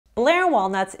Blair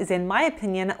Walnuts is, in my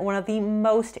opinion, one of the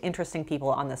most interesting people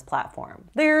on this platform.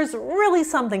 There's really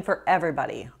something for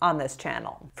everybody on this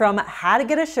channel. From how to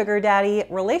get a sugar daddy,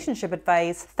 relationship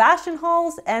advice, fashion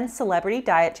hauls, and celebrity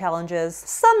diet challenges.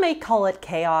 Some may call it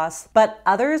chaos, but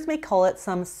others may call it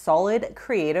some solid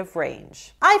creative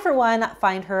range. I, for one,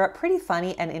 find her pretty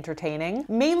funny and entertaining,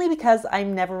 mainly because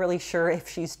I'm never really sure if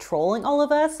she's trolling all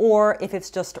of us or if it's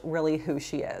just really who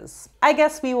she is. I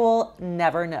guess we will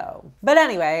never know. But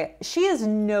anyway, she is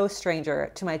no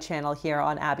stranger to my channel here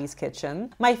on Abby's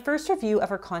Kitchen. My first review of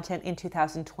her content in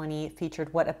 2020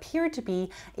 featured what appeared to be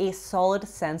a solid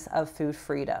sense of food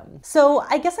freedom. So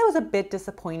I guess I was a bit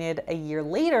disappointed a year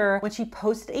later when she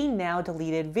posted a now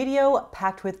deleted video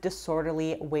packed with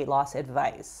disorderly weight loss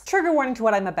advice. Trigger warning to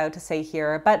what I'm about to say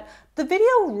here, but the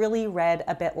video really read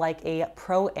a bit like a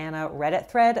pro-Anna Reddit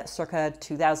thread circa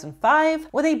 2005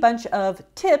 with a bunch of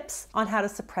tips on how to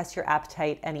suppress your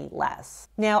appetite and eat less.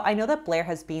 Now, I know that Blair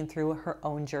has been through her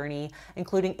own journey,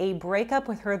 including a breakup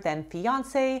with her then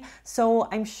fiance, so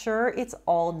I'm sure it's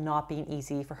all not been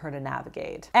easy for her to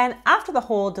navigate. And after the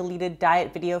whole deleted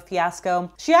diet video fiasco,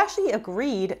 she actually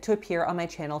agreed to appear on my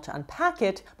channel to unpack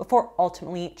it before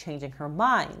ultimately changing her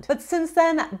mind. But since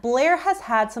then, Blair has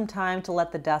had some time to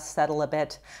let the dust settle a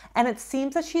bit, and it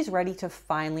seems that she's ready to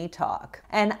finally talk.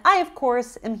 And I, of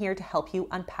course, am here to help you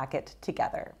unpack it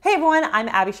together. Hey everyone, I'm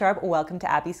Abbey Sharp. Welcome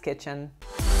to Abby's Kitchen.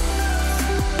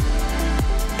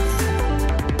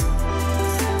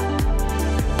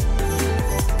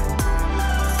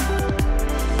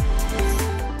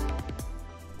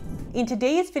 In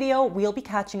today's video, we'll be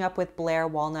catching up with Blair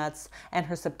Walnuts and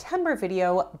her September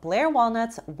video, Blair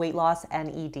Walnuts Weight Loss and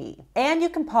ED. And you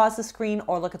can pause the screen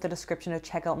or look at the description to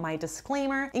check out my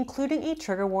disclaimer, including a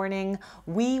trigger warning.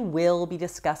 We will be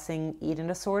discussing eating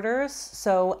disorders,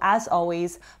 so as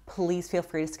always, please feel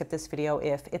free to skip this video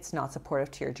if it's not supportive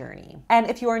to your journey. And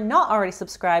if you are not already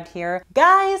subscribed here,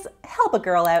 guys, help a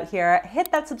girl out here.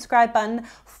 Hit that subscribe button,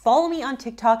 follow me on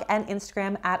TikTok and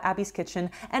Instagram at Abby's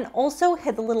Kitchen, and also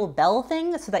hit the little bell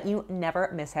thing so that you never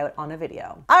miss out on a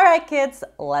video. All right, kids,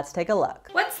 let's take a look.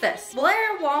 What's this?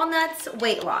 Blair Walnuts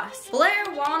weight loss. Blair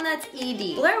Walnuts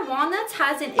ED. Blair Walnuts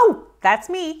has an... Oh, that's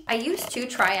me. I used to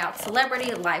try out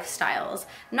celebrity lifestyles.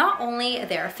 Not only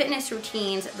their fitness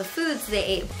routines, the foods they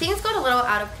ate, things got a little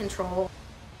out of control.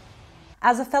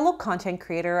 As a fellow content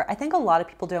creator, I think a lot of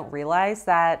people don't realize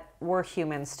that we're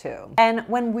humans too. And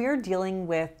when we're dealing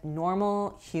with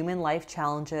normal human life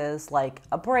challenges like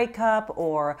a breakup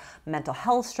or mental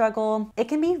health struggle, it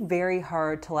can be very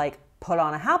hard to put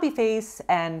on a happy face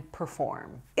and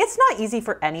perform. It's not easy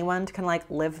for anyone to kind of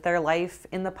live their life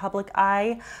in the public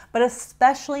eye, but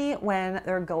especially when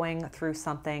they're going through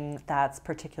something that's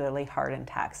particularly hard and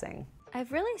taxing.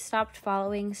 I've really stopped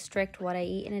following strict what I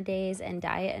eat in a days and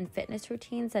diet and fitness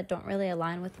routines that don't really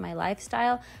align with my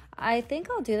lifestyle. I think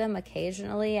I'll do them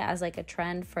occasionally as a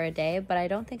trend for a day, but I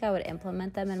don't think I would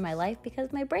implement them in my life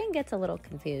because my brain gets a little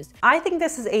confused. I think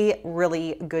this is a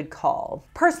really good call.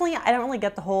 Personally, I don't really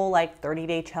get the whole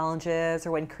 30-day challenges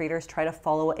or when creators try to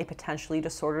follow a potentially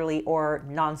disorderly or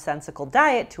nonsensical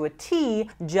diet to a T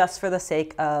just for the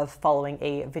sake of following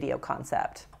a video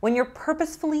concept. When you're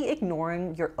purposefully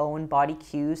ignoring your own body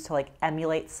cues to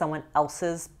emulate someone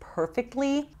else's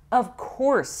perfectly, of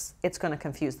course it's going to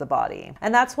confuse the body.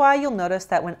 And that's why you'll notice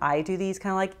that when I do these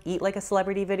kind of eat like a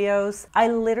celebrity videos, I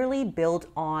literally build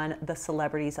on the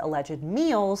celebrity's alleged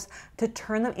meals to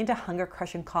turn them into hunger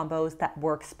crushing combos that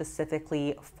work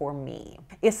specifically for me.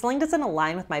 If something doesn't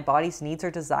align with my body's needs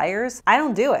or desires, I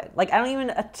don't do it. I don't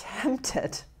even attempt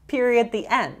it. Period, the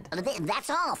end. That's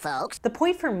all, folks. The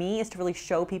point for me is to really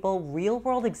show people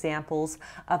real-world examples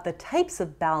of the types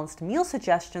of balanced meal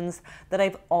suggestions that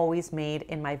I've always made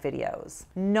in my videos.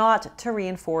 Not to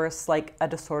reinforce a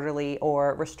disorderly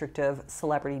or restrictive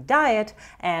celebrity diet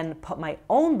and put my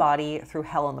own body through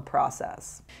hell in the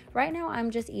process. Right now,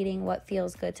 I'm just eating what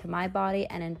feels good to my body,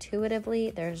 and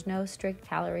intuitively, there's no strict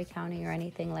calorie counting or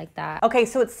anything like that. Okay,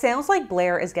 so it sounds like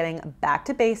Blair is getting back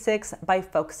to basics by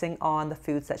focusing on the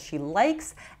foods that she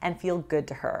likes and feel good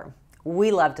to her.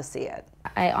 We love to see it.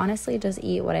 I honestly just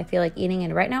eat what I feel like eating,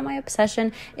 and right now my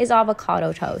obsession is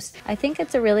avocado toast. I think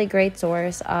it's a really great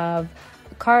source of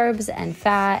carbs and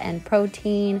fat and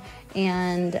protein,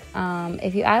 and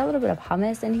if you add a little bit of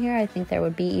hummus in here, I think there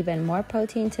would be even more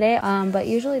protein today, but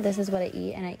usually this is what I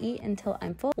eat, and I eat until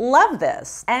I'm full. Love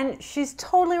this. And she's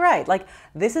totally right.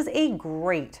 This is a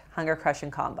great hunger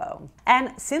crushing combo.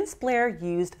 And since Blair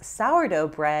used sourdough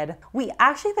bread, we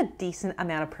actually have a decent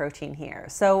amount of protein here,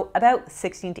 so about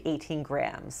 16 to 18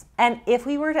 grams. And if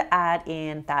we were to add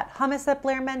in that hummus that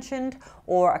Blair mentioned,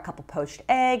 or a couple poached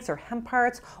eggs or hemp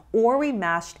hearts, or we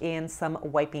mashed in some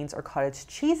white beans or cottage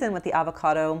cheese in with the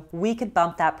avocado, we could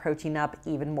bump that protein up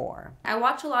even more. I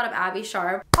watch a lot of Abbey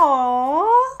Sharp.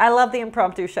 Aww, I love the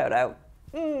impromptu shout out.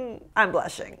 I'm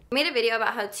blushing. I made a video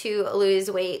about how to lose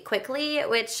weight quickly,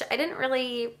 which I didn't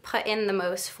really put in the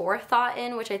most forethought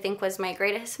in, which I think was my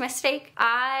greatest mistake.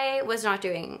 I was not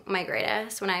doing my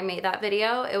greatest when I made that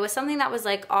video. It was something that was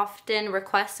like often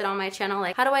requested on my channel,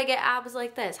 like, how do I get abs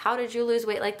like this? How did you lose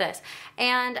weight like this?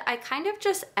 And I kind of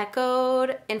just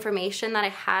echoed information that I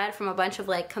had from a bunch of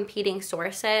like competing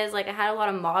sources. Like I had a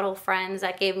lot of model friends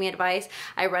that gave me advice.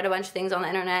 I read a bunch of things on the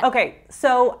internet. Okay,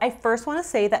 so I first want to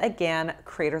say that again,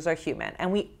 creators are human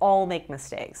and we all make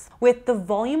mistakes. With the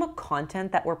volume of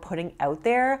content that we're putting out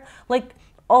there, like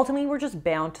ultimately we're just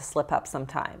bound to slip up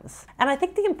sometimes. And I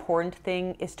think the important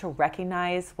thing is to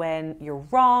recognize when you're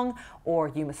wrong or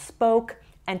you misspoke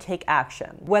and take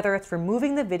action, whether it's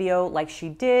removing the video like she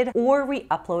did or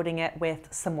re-uploading it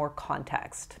with some more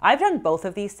context. I've done both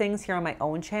of these things here on my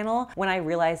own channel when I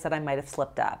realized that I might have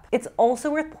slipped up. It's also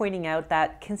worth pointing out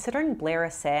that considering Blair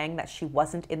is saying that she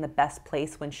wasn't in the best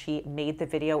place when she made the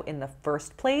video in the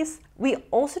first place, we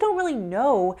also don't really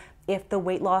know if the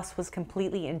weight loss was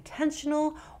completely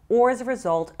intentional or as a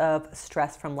result of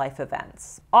stress from life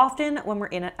events. Often when we're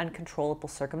in an uncontrollable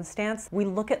circumstance, we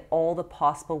look at all the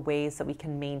possible ways that we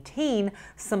can maintain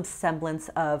some semblance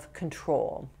of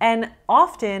control. And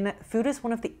often food is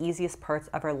one of the easiest parts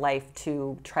of our life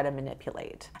to try to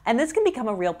manipulate. And this can become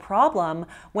a real problem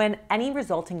when any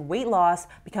resulting weight loss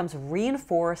becomes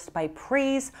reinforced by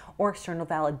praise or external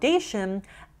validation,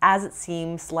 as it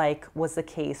seems like was the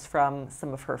case from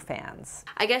some of her fans.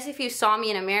 I guess if you saw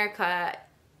me in America,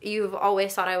 you've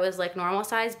always thought I was like normal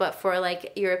size, but for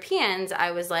like Europeans, I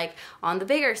was like on the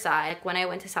bigger side. When I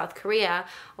went to South Korea,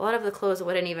 a lot of the clothes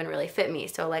wouldn't even really fit me.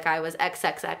 So like I was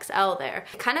XXXL there.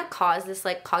 It kind of caused this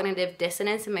like cognitive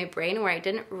dissonance in my brain where I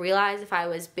didn't realize if I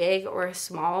was big or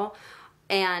small.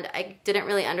 And I didn't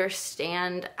really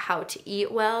understand how to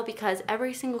eat well because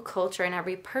every single culture and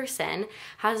every person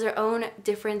has their own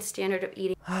different standard of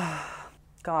eating.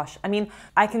 Gosh, I mean,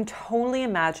 I can totally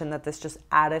imagine that this just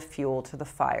added fuel to the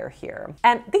fire here.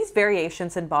 And these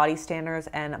variations in body standards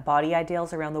and body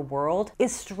ideals around the world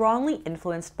is strongly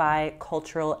influenced by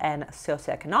cultural and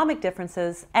socioeconomic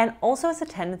differences, and also has a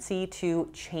tendency to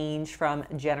change from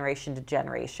generation to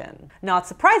generation. Not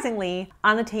surprisingly,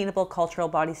 unattainable cultural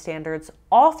body standards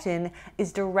often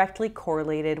is directly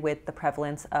correlated with the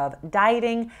prevalence of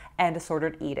dieting and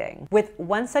disordered eating, with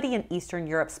one study in Eastern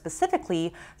Europe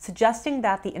specifically suggesting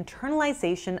that the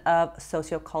internalization of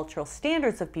sociocultural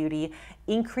standards of beauty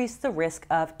increased the risk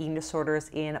of eating disorders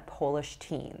in Polish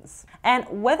teens. And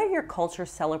whether your culture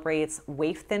celebrates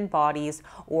waif-thin bodies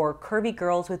or curvy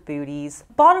girls with booties,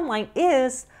 bottom line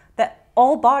is that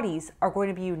all bodies are going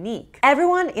to be unique.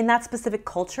 Everyone in that specific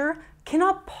culture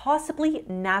cannot possibly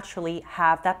naturally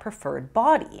have that preferred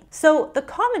body. So the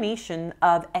combination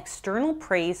of external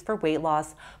praise for weight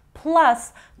loss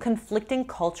plus conflicting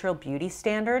cultural beauty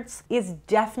standards is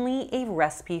definitely a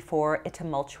recipe for a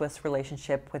tumultuous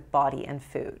relationship with body and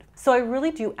food. So I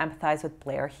really do empathize with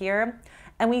Blair here,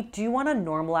 and we do want to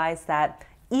normalize that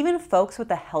even folks with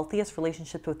the healthiest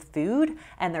relationships with food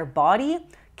and their body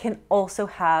can also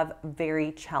have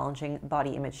very challenging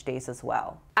body image days as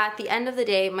well. At the end of the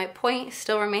day, my point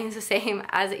still remains the same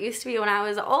as it used to be when I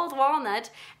was an old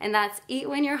walnut, and that's eat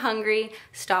when you're hungry,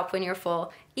 stop when you're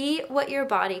full. Eat what your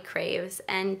body craves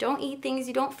and don't eat things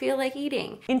you don't feel like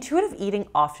eating. Intuitive eating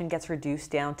often gets reduced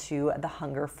down to the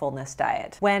hunger fullness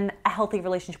diet, when a healthy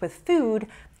relationship with food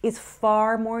is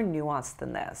far more nuanced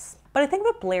than this. But I think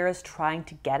what Blair is trying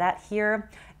to get at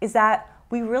here is that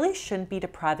we really shouldn't be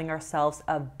depriving ourselves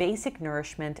of basic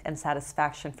nourishment and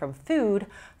satisfaction from food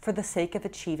for the sake of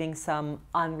achieving some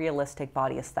unrealistic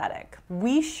body aesthetic.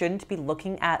 We shouldn't be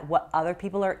looking at what other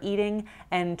people are eating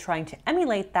and trying to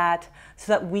emulate that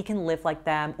so that we can live like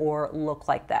them or look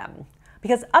like them.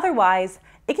 Because otherwise,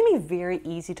 it can be very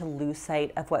easy to lose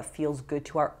sight of what feels good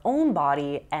to our own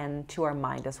body and to our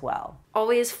mind as well.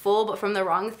 Always full, but from the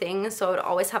wrong things, so I would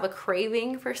always have a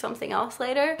craving for something else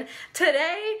later.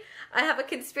 Today, I have a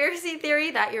conspiracy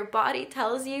theory that your body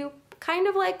tells you kind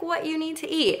of like what you need to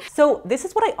eat. So this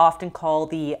is what I often call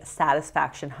the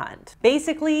satisfaction hunt.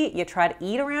 Basically, you try to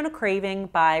eat around a craving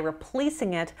by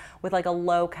replacing it with like a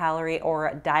low calorie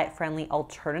or diet-friendly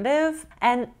alternative.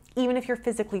 And even if you're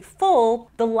physically full,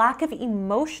 the lack of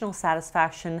emotional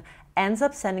satisfaction ends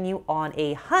up sending you on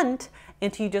a hunt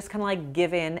until you just kind of like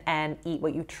give in and eat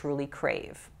what you truly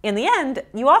crave. In the end,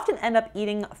 you often end up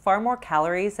eating far more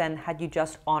calories than had you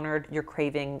just honored your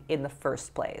craving in the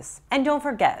first place. And don't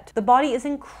forget, the body is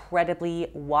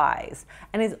incredibly wise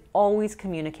and is always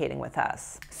communicating with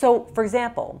us. So for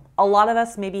example, a lot of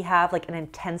us maybe have like an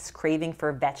intense craving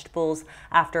for vegetables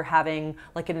after having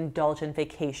like an indulgent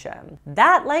vacation.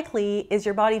 That likely is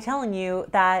your body telling you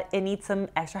that it needs some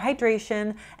extra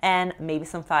hydration and maybe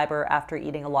some fiber after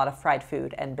eating a lot of fried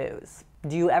food and booze.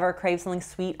 Do you ever crave something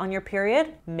sweet on your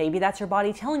period? Maybe that's your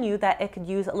body telling you that it could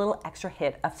use a little extra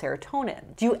hit of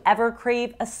serotonin. Do you ever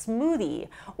crave a smoothie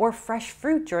or fresh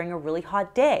fruit during a really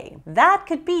hot day? That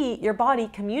could be your body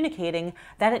communicating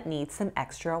that it needs some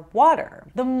extra water.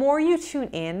 The more you tune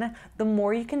in, the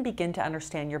more you can begin to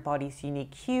understand your body's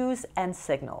unique cues and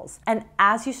signals. And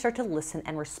as you start to listen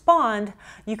and respond,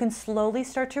 you can slowly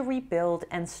start to rebuild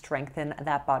and strengthen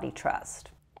that body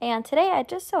trust. And today I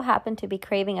just so happened to be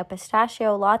craving a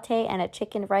pistachio latte and a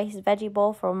chicken rice veggie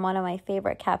bowl from one of my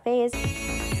favorite cafes.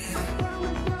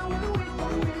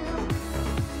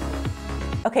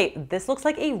 Okay, this looks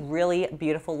like a really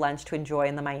beautiful lunch to enjoy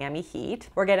in the Miami heat.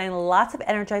 We're getting lots of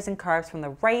energizing carbs from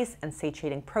the rice and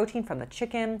satiating protein from the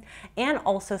chicken, and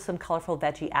also some colorful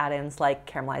veggie add-ins like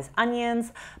caramelized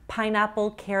onions, pineapple,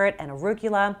 carrot, and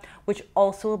arugula, which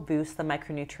also will boost the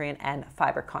micronutrient and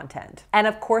fiber content. And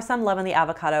of course, I'm loving the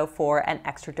avocado for an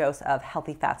extra dose of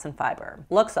healthy fats and fiber.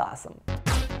 Looks awesome.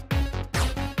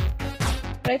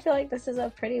 But I feel like this is a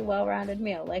pretty well-rounded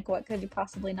meal. Like, what could you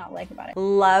possibly not like about it?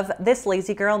 Love this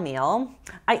lazy girl meal.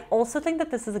 I also think that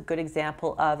this is a good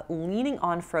example of leaning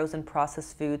on frozen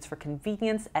processed foods for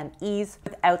convenience and ease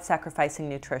without sacrificing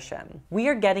nutrition. We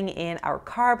are getting in our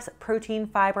carbs, protein,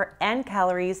 fiber, and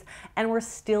calories, and we're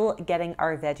still getting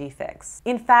our veggie fix.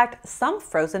 In fact, some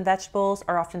frozen vegetables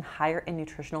are often higher in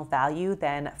nutritional value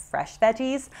than fresh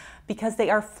veggies because they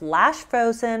are flash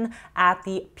frozen at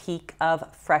the peak of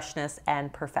freshness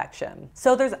and perfection.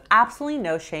 So there's absolutely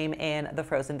no shame in the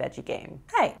frozen veggie game.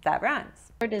 Hey, that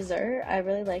rhymes. For dessert, I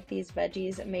really like these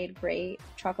veggies made great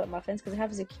chocolate muffins because they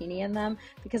have zucchini in them,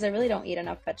 because I really don't eat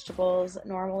enough vegetables.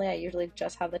 Normally, I usually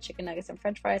just have the chicken nuggets and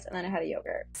french fries, and then I had a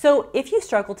yogurt. So if you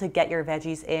struggle to get your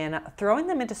veggies in, throwing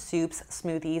them into soups,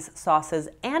 smoothies, sauces,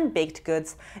 and baked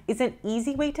goods is an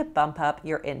easy way to bump up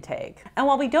your intake. And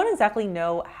while we don't exactly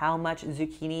know how much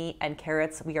zucchini and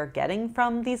carrots we are getting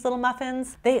from these little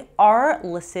muffins, they are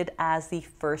listed as the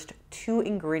first 2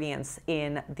 ingredients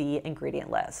in the ingredient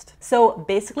list. So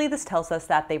basically this tells us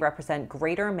that they represent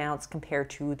greater amounts compared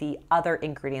to the other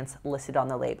ingredients listed on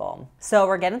the label. So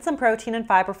we're getting some protein and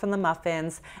fiber from the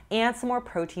muffins and some more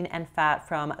protein and fat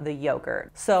from the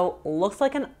yogurt. So looks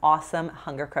like an awesome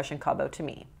hunger crushing combo to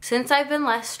me. Since I've been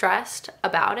less stressed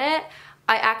about it,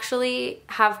 I actually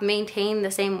have maintained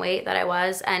the same weight that I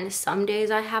was, and some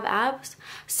days I have abs,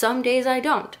 some days I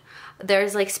don't.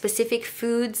 There's like specific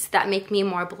foods that make me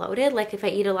more bloated. Like if I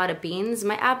eat a lot of beans,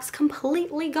 my abs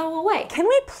completely go away. Can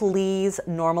we please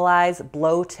normalize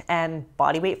bloat and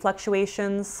body weight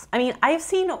fluctuations? I mean, I've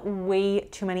seen way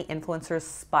too many influencers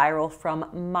spiral from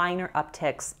minor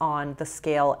upticks on the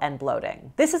scale and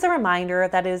bloating. This is a reminder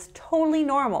that it is totally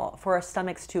normal for our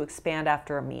stomachs to expand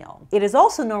after a meal. It is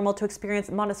also normal to experience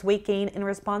modest weight gain in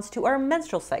response to our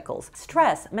menstrual cycles,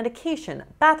 stress, medication,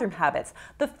 bathroom habits,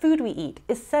 the food we eat,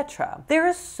 etc. There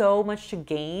is so much to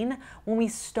gain when we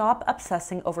stop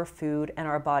obsessing over food and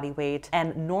our body weight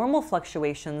and normal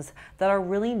fluctuations that are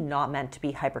really not meant to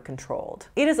be hyper-controlled.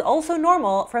 It is also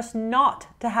normal for us not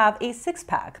to have a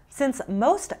six-pack, since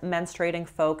most menstruating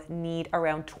folk need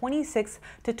around 26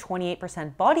 to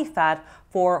 28% body fat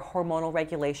for hormonal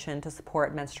regulation to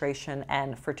support menstruation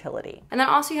and fertility. And then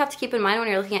also you have to keep in mind when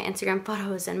you're looking at Instagram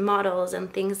photos and models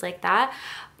and things like that,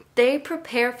 they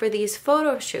prepare for these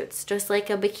photo shoots just like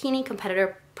a bikini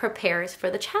competitor prepares for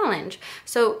the challenge.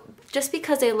 So just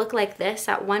because they look like this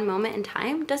at one moment in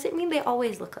time doesn't mean they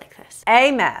always look like this.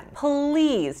 Amen.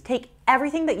 Please take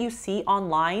everything that you see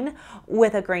online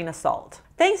with a grain of salt.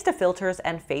 Thanks to filters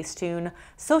and Facetune,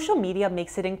 social media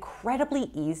makes it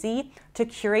incredibly easy to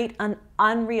curate an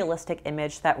unrealistic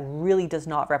image that really does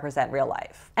not represent real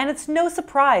life. And it's no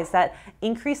surprise that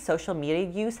increased social media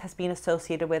use has been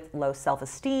associated with low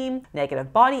self-esteem,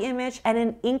 negative body image, and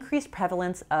an increased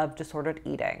prevalence of disordered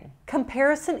eating.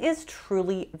 Comparison is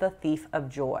truly the thief of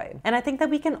joy. And I think that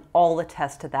we can all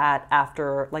attest to that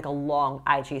after like a long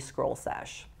IG scroll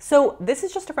sesh. So this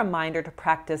is just a reminder to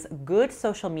practice good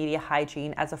social media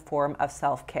hygiene as a form of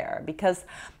self-care, because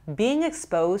being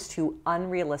exposed to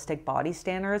unrealistic body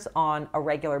standards on a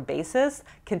regular basis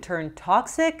can turn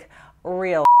toxic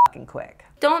real fucking quick.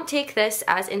 Don't take this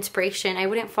as inspiration. I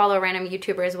wouldn't follow random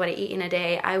YouTubers what I eat in a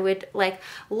day. I would like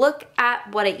look at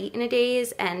what I eat in a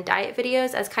days and diet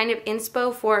videos as kind of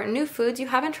inspo for new foods you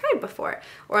haven't tried before,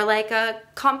 or like a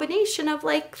combination of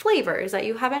like flavors that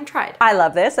you haven't tried. I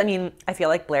love this. I mean, I feel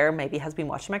like Blair maybe has been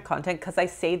watching my content because I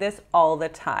say this all the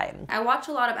time. I watch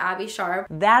a lot of Abbey Sharp.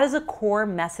 That is a core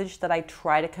message that I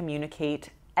try to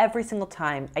communicate every single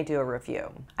time I do a review.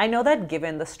 I know that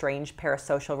given the strange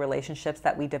parasocial relationships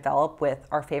that we develop with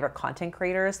our favorite content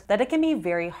creators, that it can be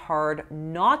very hard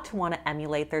not to want to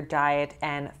emulate their diet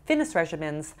and fitness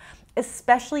regimens,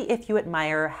 especially if you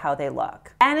admire how they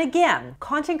look. And again,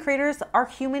 content creators are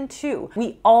human too.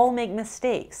 We all make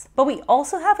mistakes, but we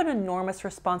also have an enormous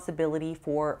responsibility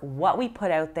for what we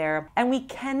put out there, and we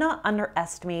cannot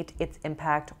underestimate its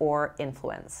impact or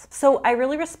influence. So I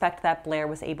really respect that Blair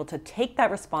was able to take that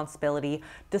responsibility,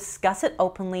 discuss it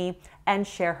openly, and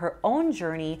share her own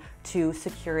journey to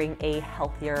securing a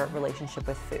healthier relationship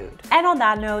with food. And on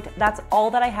that note, that's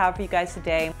all that I have for you guys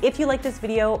today. If you like this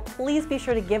video, please be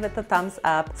sure to give it the thumbs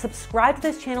up. Subscribe to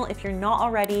this channel if you're not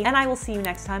already, and I will see you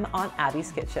next time on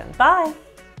Abby's Kitchen. Bye!